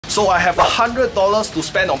So I have $100 to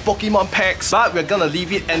spend on Pokemon packs, but we're gonna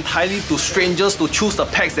leave it entirely to strangers to choose the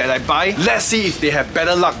packs that I buy. Let's see if they have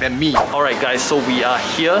better luck than me. Alright guys, so we are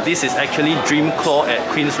here. This is actually Dream Claw at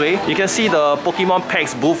Queensway. You can see the Pokemon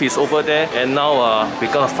packs booth is over there, and now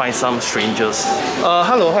we're gonna find some strangers.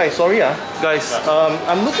 Hello, hi, sorry guys.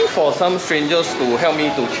 I'm looking for some strangers to help me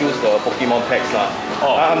to choose the Pokemon packs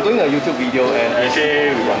I'm doing a YouTube video and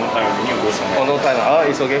actually we got no time, we need to go somewhere. Oh, no time.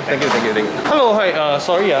 It's okay. Thank you. Hello, hi.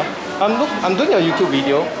 Sorry I'm doing a YouTube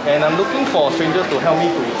video and I'm looking for strangers to help me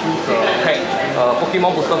to choose the pack,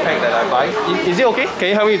 Pokemon booster pack that I buy. Is it okay? Can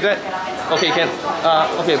you help me with that? Okay, can.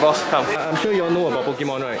 Okay, boss, come. I'm sure you all know about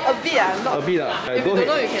Pokemon, right? A bit, not. A bit, If you don't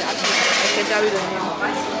know, you can ask me. I can tell you the name.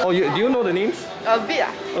 Oh, do you know the names? A bit,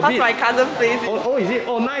 because my cousin plays it. Oh, is it?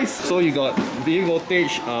 Oh, nice. So you got V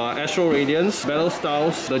Voltage, Astro Radiance, Battle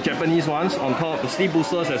Styles, the Japanese ones on top, the Sleep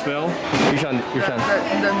Boosters as well. Which one?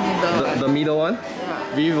 The middle. The middle one?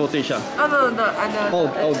 Yeah. V Voltage. No.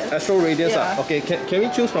 Astro Radiance. Yeah. Okay, can we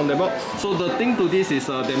choose from the box? So the thing to this is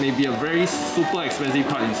there may be a very super expensive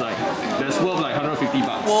card inside. That's worth like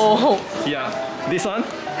 $150. Whoa. Yeah. This one?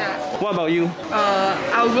 Yeah. What about you?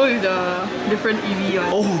 I'll go with the different EV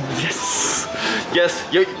one. Oh yes. Yes,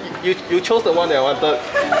 you chose the one that I wanted.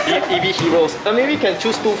 EV Heroes. Maybe you can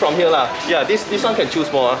choose two from here lah. Yeah, this one can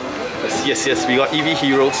choose more. Yes, we got EV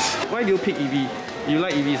Heroes. Why do you pick EV? You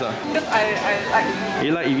like EVs Because I like EV.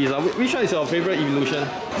 You like EVs Which one is your favorite evolution?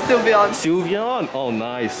 Sylveon. Oh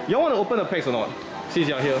nice. You want to open the packs or not? Since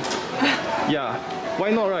you're here. Yeah. Why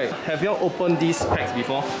not, right? Have you all opened these packs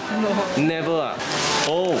before? No. Never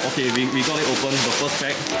Oh, okay, we got it open, the first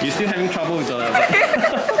pack. You're still having trouble with the... okay.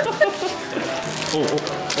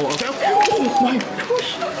 Oh my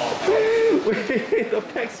gosh! Wait, the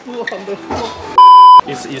pack's full on the floor.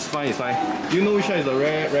 It's fine. You know which one is the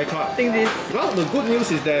rare card? I think this. Well, the good news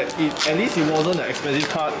is that at least it wasn't an expensive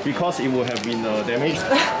card because it would have been damaged.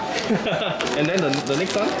 And then the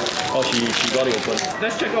next one? Oh, she got it open.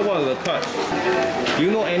 Let's check out what are the cards. Do you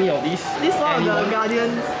know any of these? This one of the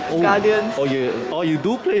Guardians. Guardians. You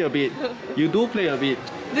do play a bit.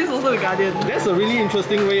 This is also the Guardian. That's a really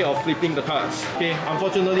interesting way of flipping the cards. Okay,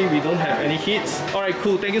 unfortunately we don't have any hits. Alright,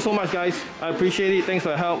 cool. Thank you so much guys. I appreciate it. Thanks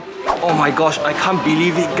for your help. Oh my gosh, I can't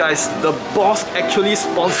believe it guys. The boss actually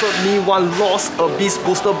sponsored me one Lost Abyss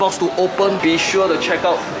booster box to open. Be sure to check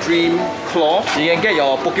out Dream Claw. You can get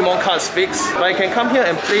your Pokemon cards fixed. But you can come here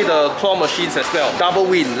and play the claw machines as well. Double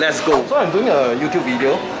win. Let's go. So I'm doing a YouTube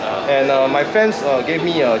video. And my friends gave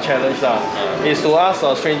me a challenge is to ask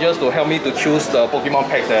strangers to help me to choose the Pokemon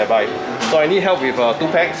packs that I buy. So I need help with 2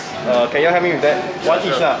 packs. Can you help me with that? One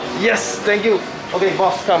each Yes, thank you. Okay,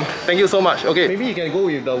 boss, come. Thank you so much. Okay, maybe you can go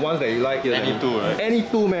with the ones that you like. Any two, right? Any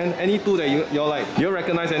two, man. Any two that you like. Do you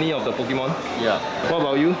recognize any of the Pokemon? Yeah. What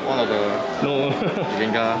about you? One of the... No.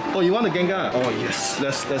 Gengar. Oh, you want the Gengar? Oh yes,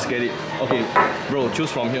 let's get it. Okay, bro,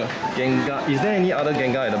 choose from here. Gengar. Is there any other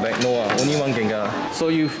Gengar at the back? No, only one Gengar. So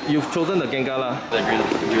you've chosen the Gengar lah. The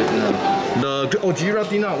Giratina.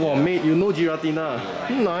 Giratina. Wow, mate, you know Giratina.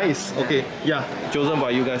 Nice. Okay, yeah, chosen by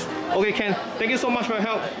you guys. Okay, Ken, thank you so much for your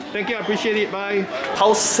help. Thank you, I appreciate it. Bye.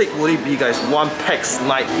 How sick would it be, guys? One packs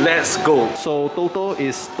night. Let's go. So total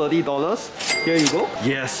is $30. Here you go.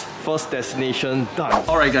 Yes, first destination done.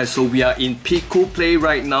 Alright guys, so we are in Piku Play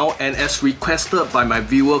right now, and as requested by my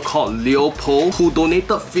viewer called Leopold, who donated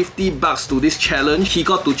 $50 to this challenge, he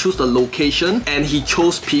got to choose the location and he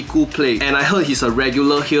chose Piku Play. And I heard he's a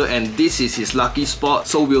regular here and this is his lucky spot,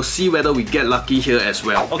 so we'll see whether we get lucky here as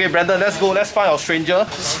well. Okay Brandon, let's go. Let's find our stranger.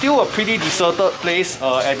 Still a pretty deserted place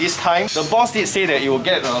at this time. The boss did say that it will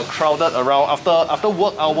get crowded around after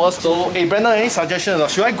work hours. So hey Brandon, any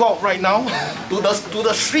suggestions? Should I go out right now to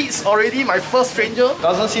the streets already? My first stranger?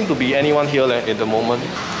 Doesn't seem to be anyone here at the moment.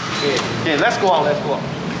 Okay, let's go out.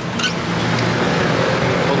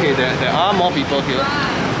 Okay, there are more people here.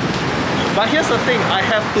 But here's the thing, I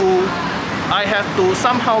have to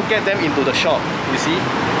somehow get them into the shop, you see?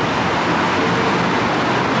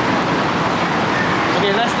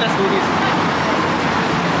 Okay, let's do this.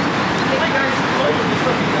 Hi guys, sorry to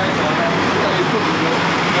disturb you guys. I'm doing a YouTube video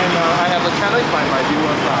and I have a challenge by my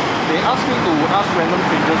viewers. They asked me to ask random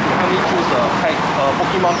strangers to help me choose a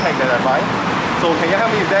Pokemon pack that I buy. So can you help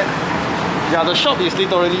me with that? Yeah, the shop is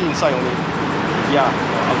literally inside only. Yeah.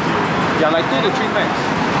 Yeah, like 2 to 3 packs.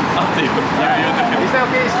 Yeah. Is that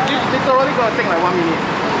okay? It's literally gonna take like 1 minute.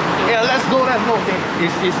 Yeah, let's go. Okay.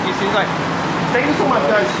 It's inside. Thank you so much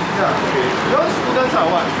guys. Yeah. Okay. You're students or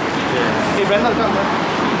what? Yeah. Okay, Brandon, come man.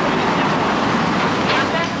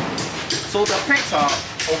 So the packs are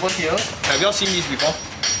over here. Have you all seen this before?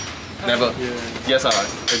 Never. Yes, I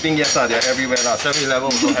think yes, they're everywhere. 7-Eleven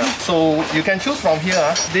also have. So you can choose from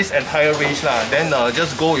here, this entire range. Then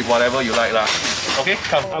just go with whatever you like. Okay,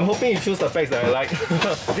 come. I'm hoping you choose the packs that I like.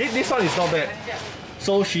 this one is not bad.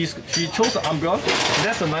 So she chose the Umbreon.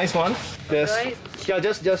 That's a nice one. There's, yeah,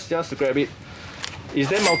 just grab it. Is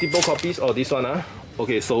there multiple copies or this one?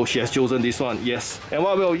 Okay, so she has chosen this one. Yes. And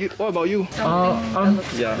what about you?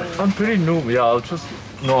 I'm pretty noob. Yeah, I'll just.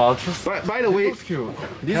 By the way, looks cute.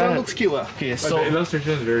 This one looks cute. Okay, so the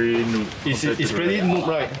illustration is very noob. It's pretty noob,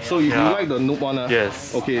 right? So you like the noob one?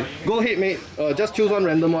 Yes. Okay, go ahead, mate. Just choose one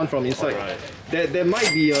random one from inside. Right. There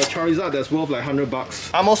might be a Charizard that's worth like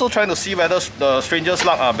 $100. I'm also trying to see whether the Stranger's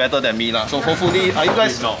Luck are better than me. So hopefully, are you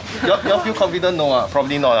guys... No. You feel confident? No,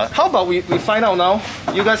 probably not. How about we find out now?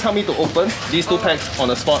 You guys help me to open these 2 packs on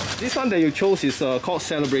the spot. This one that you chose is called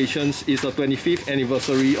Celebrations. It's the 25th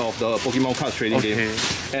anniversary of the Pokemon cards trading game.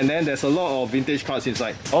 And then there's a lot of vintage cards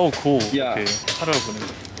inside. Oh, cool. Yeah. Okay. How do I open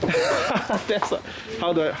it?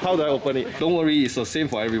 How do I open it? Don't worry, it's the same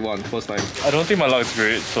for everyone. First time. I don't think my luck is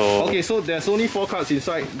great, so... Okay, so there's only 4 cards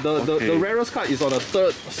inside. The rarest card is on the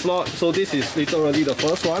 3rd slot, so this is literally the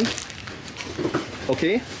first one.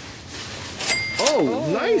 Okay. Oh,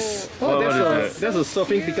 nice! Oh, that's a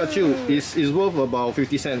surfing Pikachu. It's worth about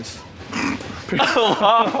 50 cents.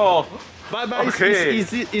 Wow! But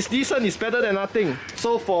it's decent, it's better than nothing.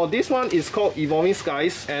 So for this one, it's called Evolving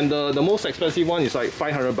Skies, and the most expensive one is like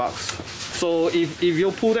 $500. So if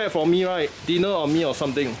you pull that for me, right, dinner on me or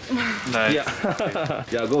something. Nice. Yeah.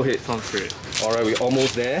 Yeah, go ahead. Sounds great. Alright, we're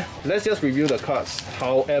almost there. Let's just review the cards,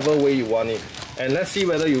 however way you want it. And let's see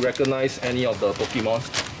whether you recognize any of the Pokemon.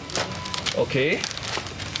 Okay.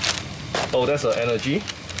 Oh, that's an energy.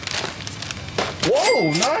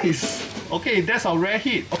 Whoa, nice! Okay, that's a rare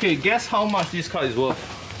hit. Okay, guess how much this card is worth?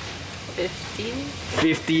 50.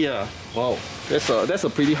 50, wow. That's a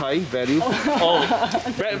pretty high value.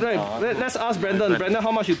 Let's ask Brandon. Brandon,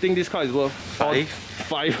 how much you think this card is worth? 5.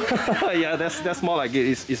 5. Yeah, that's more like it.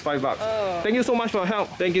 It's $5. Oh. Thank you so much for your help.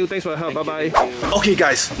 Thanks for your help. Bye bye. Okay,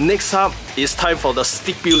 guys. Next up, it's time for the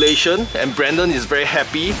stipulation, and Brandon is very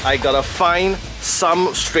happy. I gotta find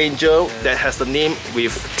some stranger that has the name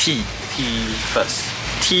with T. T first.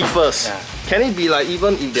 T first. Yeah. Can it be like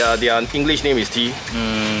even if their English name is T?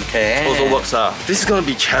 Okay. Also works. This is gonna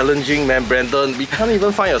be challenging, man, Brandon. We can't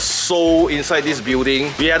even find a soul inside this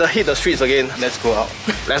building. We had to hit the streets again. Let's go out.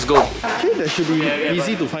 Let's go. Okay, that should be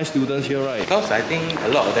easy to find students here, right? Because I think a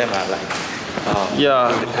lot of them are like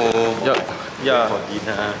yeah. for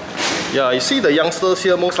dinner. Yeah, you see the youngsters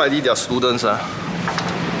here, most likely they're students. Out.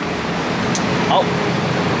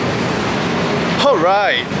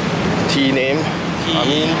 Alright. T name.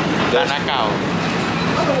 Tanakao.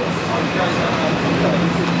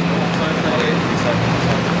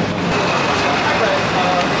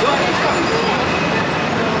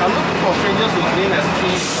 I'm looking for strangers whose name has T.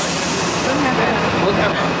 Don't have it.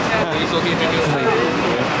 Okay, it's okay, thank you.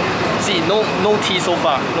 See, no T so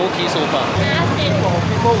far. No T so far. For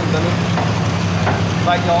people with the name,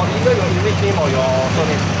 like either your English name or your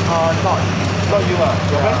surname. Not you. Your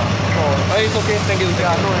friend? Oh, it's okay, thank you.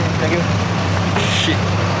 Thank you. Shit.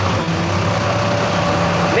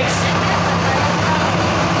 Next.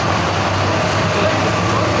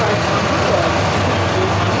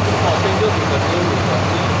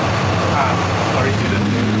 Sorry,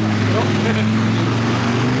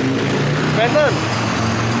 Brandon,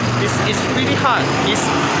 it's really hard. It's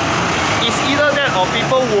either that or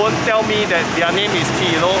people won't tell me that their name is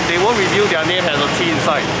T, they won't reveal their name has a T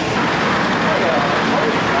inside.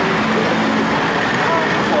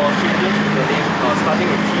 For strangers with the name starting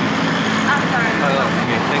with T.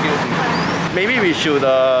 Okay, thank you. Maybe we should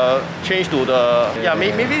change to the... Yeah,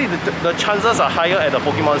 maybe the chances are higher at the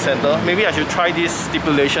Pokemon Center. Maybe I should try this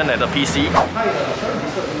stipulation at the PC. Hi, sorry to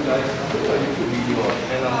disturb you guys. I'm doing a YouTube video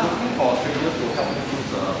and I'm looking for strangers to help me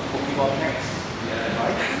choose Pokemon packs.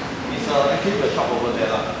 Right? It's actually the shop over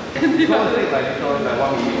there. You want to take like 1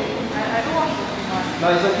 video? I don't watch Pokemon.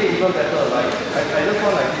 No, it's okay, even better. Like I just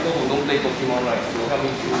want like people who don't play Pokemon, right, to help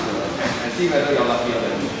me choose and see whether you're luckier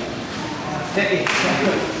than me. Hey,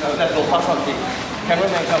 let's go pass something.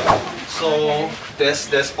 Cameraman, come. So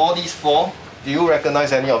there's all these 4. Do you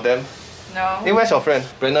recognize any of them? No. Hey, where's your friend?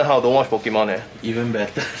 Brandon, how? Don't watch Pokemon, Even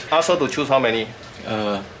better. Ask her to choose how many?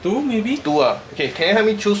 2 maybe? 2 Okay, can you help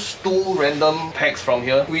me choose 2 random packs from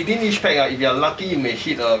here? Within each pack, if you're lucky, you may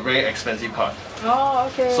hit a very expensive card. Oh,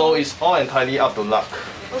 okay. So it's all entirely up to luck.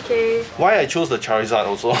 Okay. Why I chose the Charizard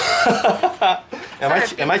also?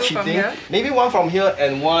 Am I cheating? Maybe 1 from here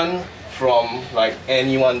and 1 from like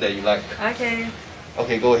anyone that you like. Okay.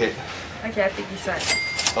 Okay, go ahead. Okay, I pick this one.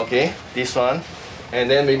 Okay, this one. And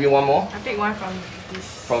then maybe one more? I pick one from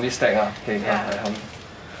this. From this stack, Okay, Yeah.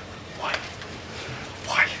 Why?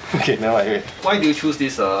 Why? Okay, never mind. Wait. Why do you choose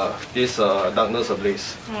this Darkness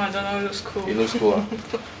Ablaze? Oh, I don't know, it looks cool. It looks cool,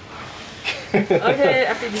 Okay,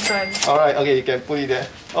 I pick this one. Alright, okay, you can put it there.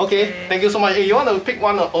 Okay, thank you so much. Hey, you want to pick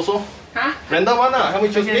one also? Huh? Random one, help me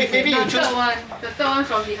choose. Maybe you choose The third one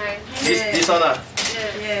from behind. this one.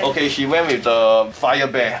 Yeah. Okay, she went with the fire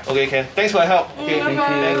bear. Okay, Ken. Thanks for your help. Okay,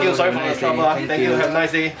 thank you. Sorry for the trouble. Thank you. Have a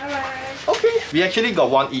nice day. Okay. We actually got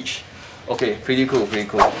one each. Okay, pretty cool, pretty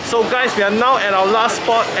cool. So guys, we are now at our last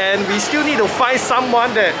spot and we still need to find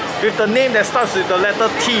someone that with the name that starts with the letter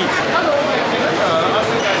T. Hello. Can I ask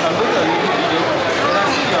you guys, I'm doing a YouTube video. Can I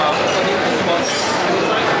see your opening Pokemon?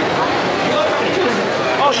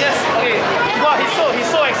 Oh yes, okay. Wow, he's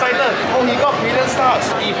so excited. Oh, he got brilliant stars.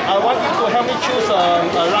 If I want you to help me choose a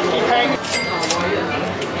lucky pack.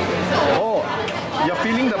 Oh, you're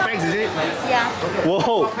feeling the packs, is it? Yeah.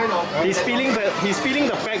 Whoa, he's feeling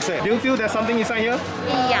the packs. Do you feel there's something inside here?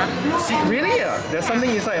 Yeah. See, really? There's something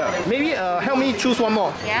inside here. Maybe help me choose one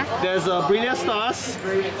more. Yeah. There's brilliant stars,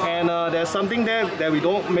 and there's something there that we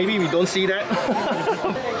don't see that.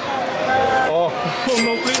 Oh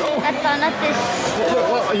no, please. Oh. I found out this.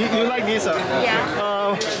 What, you like this?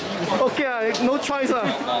 Yeah. Okay, no choice.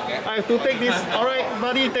 I have to take this. Alright,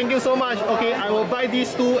 buddy, thank you so much. Okay, I will buy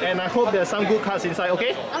these two and I hope there's some good cards inside,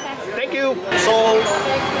 okay? Okay. Thank you. So,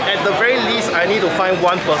 at the very least, I need to find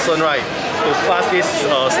one person, right, to pass this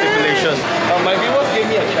stipulation. My viewers gave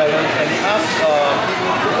me a challenge and they asked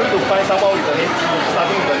me to find someone with the name T,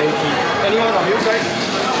 starting with the name T. Anyone of you guys?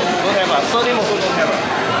 Don't have a surname also don't have a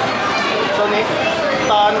surname?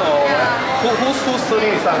 Tan or whose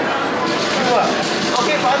surname is Tan?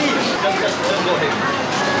 Okay, buddy. Just go ahead.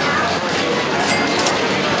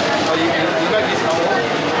 Oh, you like this towel?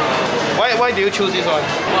 Why do you choose this one?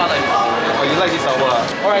 Oh, you like this towel?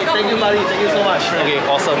 Alright, thank you, buddy. Thank you so much. Okay,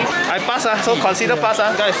 awesome. I pass, so consider pass.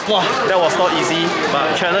 Guys, wow, that was not easy,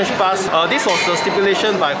 but challenge pass. This was the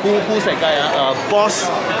stipulation by who's that guy? Boss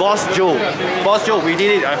Joe. Boss Joe, we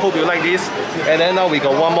did it. I hope you like this. And then now we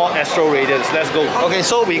got one more Astro Radiance. Let's go. Okay,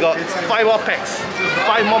 so we got 5 more packs.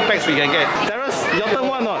 5 more packs we can get. Terrace, your turn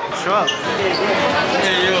one or not? Sure.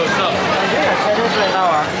 Hey, yo, what's up? I'm doing a challenge right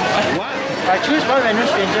now. What? I choose one random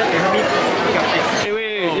stranger to help me pick a pick. Hey,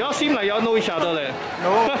 wait, y'all seem like y'all know each other leh.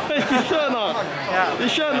 No. You sure or not? Yeah. You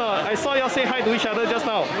sure or not? I saw y'all say hi to each other just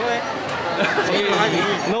now.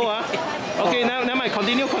 No, Okay, never mind.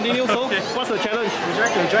 Continue. So, what's the challenge? Would you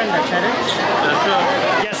like to join the challenge? Sure.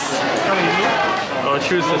 Yes. Come with me. I'll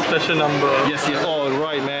choose a special number. Yes. Oh,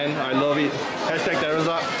 right, man. I love it. Hashtag Terrace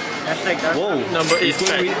up. Hashtag that. Whoa. Number It's 8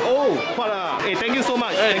 going pack. with, oh, what Hey, thank you so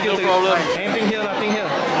much. Hey, thank you. no problem. Anything here, nothing here.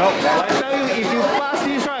 Nope. I tell you, if you pass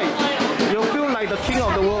this right, you'll feel like the king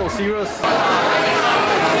of the world. Serious.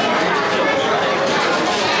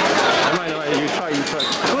 Never mind. You try.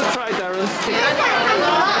 Good try, Terrence.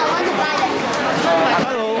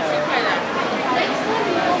 Hello.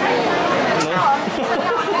 No.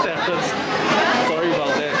 Terrence. Sorry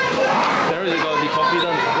about that. Terrence, you gotta be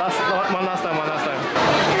confident. One last time.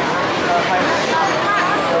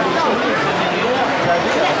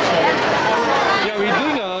 Yeah, we're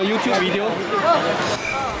doing a YouTube video.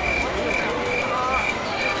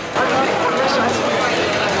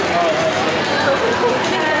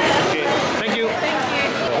 Okay, thank you.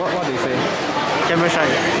 What do you say? Camera shy.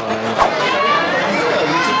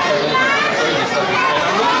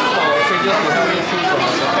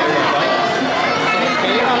 Can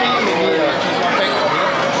you help me maybe choose one pack from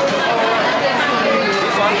here?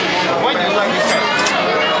 This one? Why do you like this pack?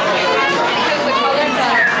 Because the colors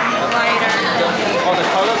are lighter. Oh, the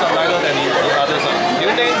colors are lighter than the others. Do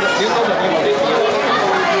you know the name of this?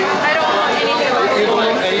 I don't know anything about You don't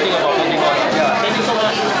know anything about Pokemon? Yeah. Thank you so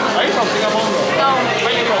much. Are you from Singapore? No.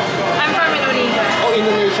 Where are you from? I'm from Indonesia. Oh,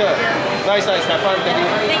 Indonesia. Nice. Have fun. Thank you.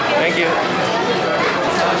 Thank you.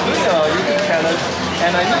 I'm doing a YouTube challenge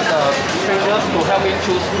and I need strangers to help me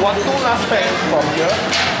choose two last packs from here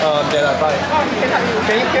that I buy. Oh, he can help you.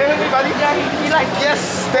 Can you help me, buddy? Yeah, he likes it.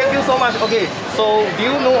 Yes, thank you so much. Okay, so do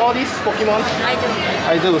you know all these Pokemon? I do.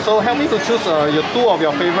 I do. So help me to choose your 2 of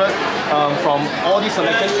your favorite from all these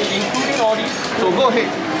selections, including all these. So go ahead.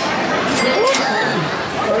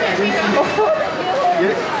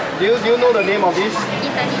 Do you know the name of this?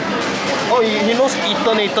 Oh, he knows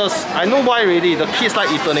Eternators. I know why already. The kids like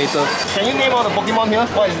Eternators. Can you name all the Pokemon here?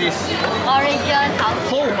 What is this? Origin house.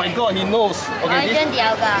 Oh my god, he knows. Okay, Origin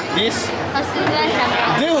Dialga. this. Hisuian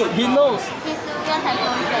Temple. Dude, he knows. Hisuian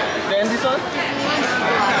Temple. Then this one?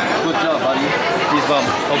 Good job, buddy. He's them.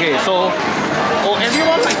 Okay, so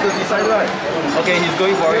everyone likes the design, right? Okay, he's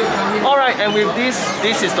going for it. Alright, and with this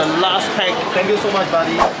is the last pack. Thank you so much,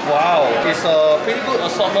 buddy. Wow, it's a pretty good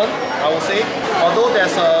assortment, I would say. Although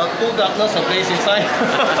there's two darkness ablaze inside.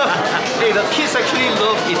 Hey, the kids actually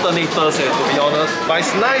love Eternators, to be honest. But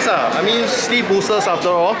it's nice, I mean, sleep boosters after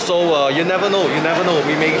all. So you never know,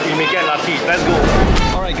 we may get lucky. Let's go.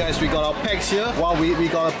 Alright guys, we got our packs here. Wow, we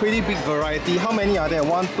got a pretty big variety. How many are there?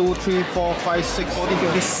 1, 2, 3, 4, 5, 6, 14,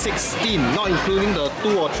 15, 16. Not including the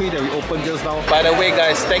 2 or 3 that we opened just now. By the way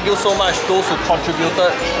guys, thank you so much those who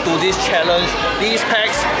contributed to this challenge. These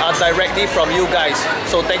packs are directly from you guys.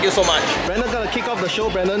 So thank you so much. Brandon gonna kick off the show,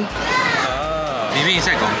 Brandon. Maybe it's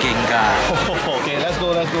like Okay, let's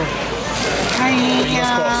go. Fingers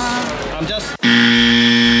crossed. I'm just...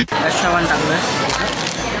 Let's try one darkness.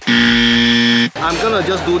 I'm gonna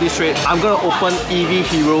just do this straight. I'm gonna open EV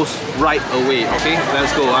Heroes right away, okay?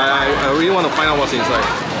 Let's go. I really want to find out what's inside.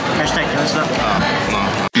 Hashtag cancel.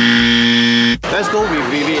 Let's go with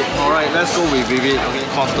Vivid. Alright, let's go with Vivid. Okay,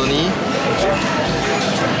 Cottony.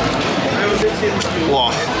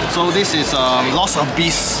 Wow. So this is Lost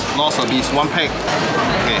Abyss. 1 pack.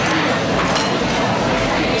 Okay.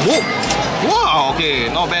 Whoa! Wow, okay,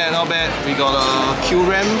 not bad. We got a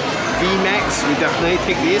QRAM VMAX. We definitely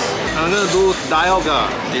take this. I'm gonna do Dialga.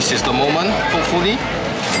 This is the moment, hopefully.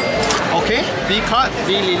 Okay, V card,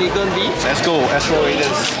 V Lilligan V. Let's go, Astro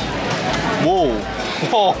Radiance. Whoa!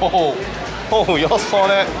 Oh, y'all saw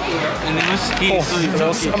that?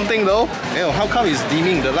 Something though. Ew, how come it's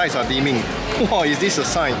dimming? The lights are dimming. Wow, is this a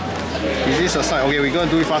sign? Okay, we're gonna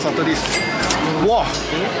do it fast after this. Wow.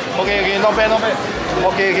 Okay, not bad.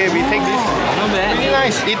 Okay, we take this. Not bad. Really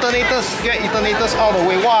nice. Eternators. Get Eternators out of the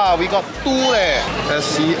way. Wow, we got 2 there. Let's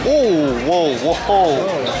see. Oh, whoa.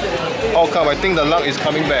 How come? I think the luck is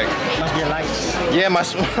coming back. Must be lights. Yeah,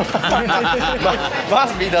 must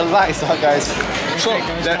be the lights, guys. So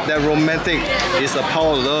that romantic is the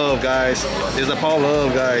power of love, guys.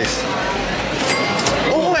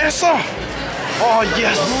 Oh, Essa! Oh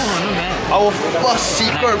yes! Our first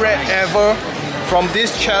secret rare ever from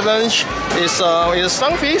this challenge is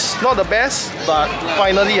Sunfish. Not the best, but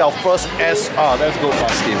finally our first SR. Let's go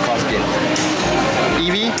fast game.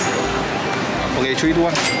 EV. Okay, 3, 2,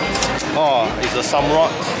 1. Oh, it's the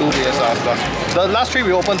Samurott 2 DSR plus. The last 3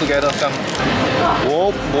 we opened together.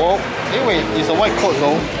 Whoa. Hey, wait, it's a white coat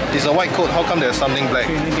though. It's a white coat. How come there's something black?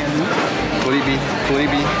 Could it be?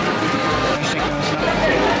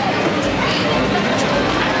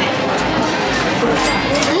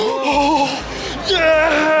 Oh,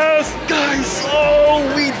 yes, guys! Oh,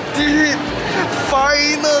 we did it!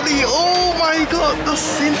 Finally! Oh my God, the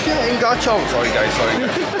Cynthia and Garchomp. Sorry guys.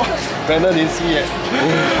 Brandon didn't see it.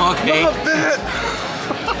 Okay. Not bad.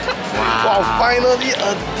 Wow, finally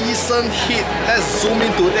a decent hit. Let's zoom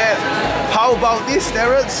into that. How about this,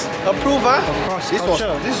 Terrence? Approve, huh? Of course.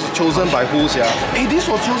 This is chosen by who's, yeah? Hey, this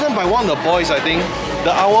was chosen by one of the boys, I think.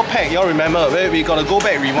 The hour pack, y'all remember? Where we gotta go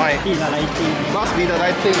back, rewind. Must be the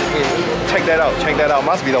lighting. Okay, check that out.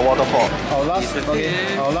 Must be the waterfall. Our last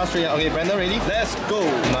 3. Okay, Brandon, ready? Let's go.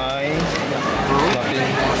 9.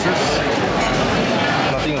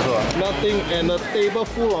 Nothing also. Nothing, and a table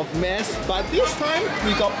full of mess. But this time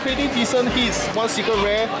we got pretty decent hits. 1 secret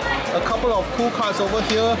rare, a couple of cool cards over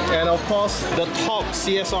here, and of course the top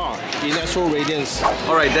CSR in Astro Radiance.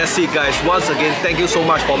 Alright, that's it guys. Once again, thank you so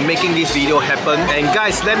much for making this video happen. And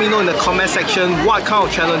guys, let me know in the comment section what kind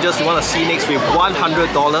of challenges you want to see next with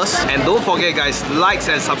 $100. And don't forget guys, likes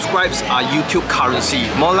and subscribes are YouTube currency.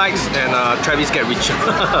 More likes and Travis get richer.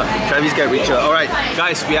 Alright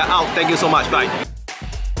guys, we are out. Thank you so much. Bye.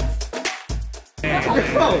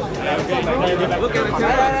 Look at the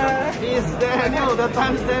camera. It's Daniel, the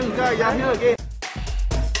timestamp guy. You're here again.